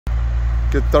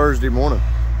Good Thursday morning.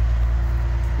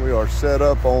 We are set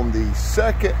up on the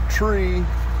second tree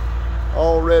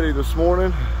already this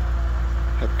morning.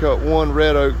 Have cut one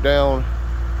red oak down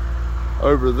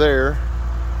over there.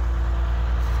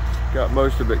 Got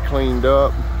most of it cleaned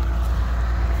up.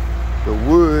 The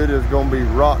wood is going to be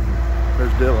rotten.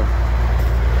 There's Dylan.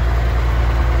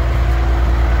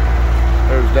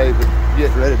 There's David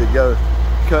getting ready to go.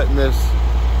 Cutting this.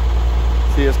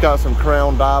 See, it's got some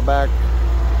crown dieback,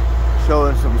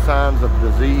 showing some signs of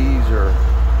disease or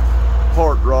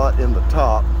part rot in the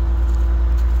top.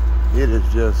 It is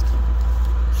just,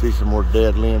 see some more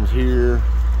dead limbs here.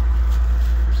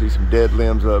 See some dead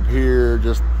limbs up here.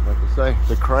 Just like I say,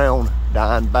 the crown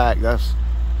dying back. That's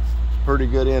a pretty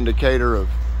good indicator of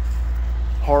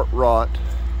heart rot.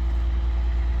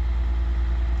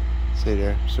 See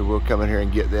there? So we'll come in here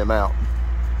and get them out.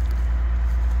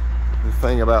 The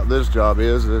thing about this job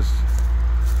is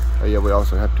oh yeah, we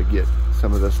also have to get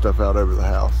some of this stuff out over the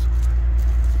house.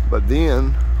 But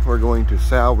then we're going to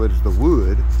salvage the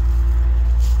wood.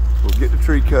 We'll get the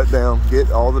tree cut down,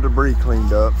 get all the debris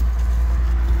cleaned up,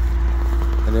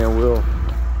 and then we'll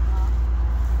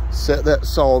set that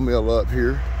sawmill up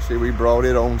here. See, we brought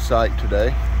it on site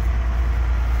today.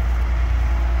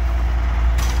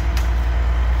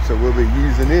 So we'll be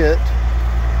using it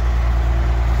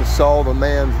to saw the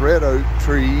man's red oak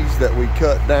trees that we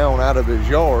cut down out of his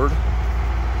yard.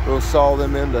 We'll saw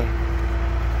them into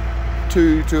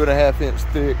 2.5 inch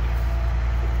thick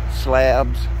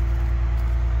slabs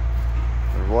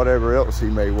or whatever else he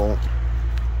may want.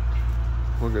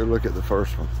 We'll go look at the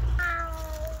first one.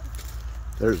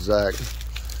 There's Zach.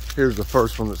 Here's the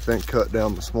first one that's been cut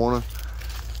down this morning.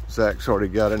 Zach's already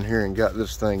got in here and got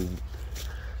this thing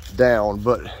down,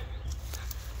 but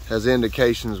as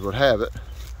indications would have it,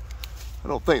 I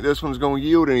don't think this one's going to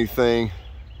yield anything.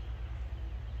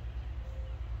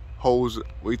 Holes,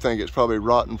 we think it's probably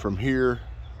rotten from here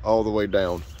all the way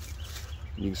down.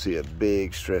 You can see a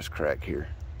big stress crack here.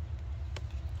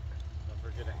 Don't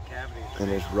forget that cavity. And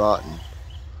it's rotten.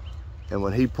 And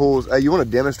when he pulls, hey, you want to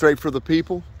demonstrate for the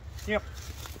people? Yep.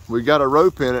 We got a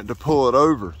rope in it to pull it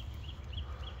over.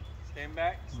 Stand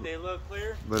back, stay a little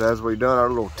clear. But as we done our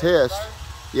little test,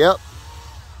 yep.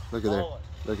 Look at there.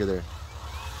 Look at there.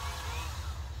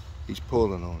 He's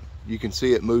pulling on it. You can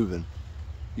see it moving.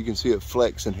 You can see it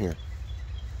flexing here.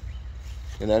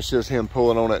 And that's just him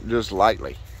pulling on it just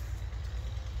lightly.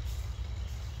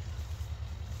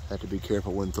 Have to be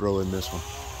careful when throwing this one.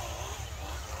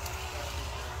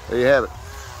 There you have it.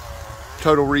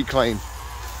 Total reclaim.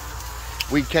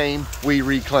 We came, we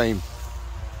reclaim.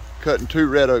 Cutting 2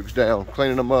 red oaks down,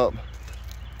 cleaning them up,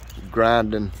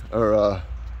 grinding or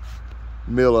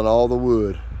milling all the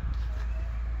wood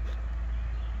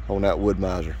on that wood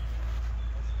miser.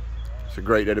 It's a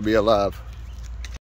great day to be alive.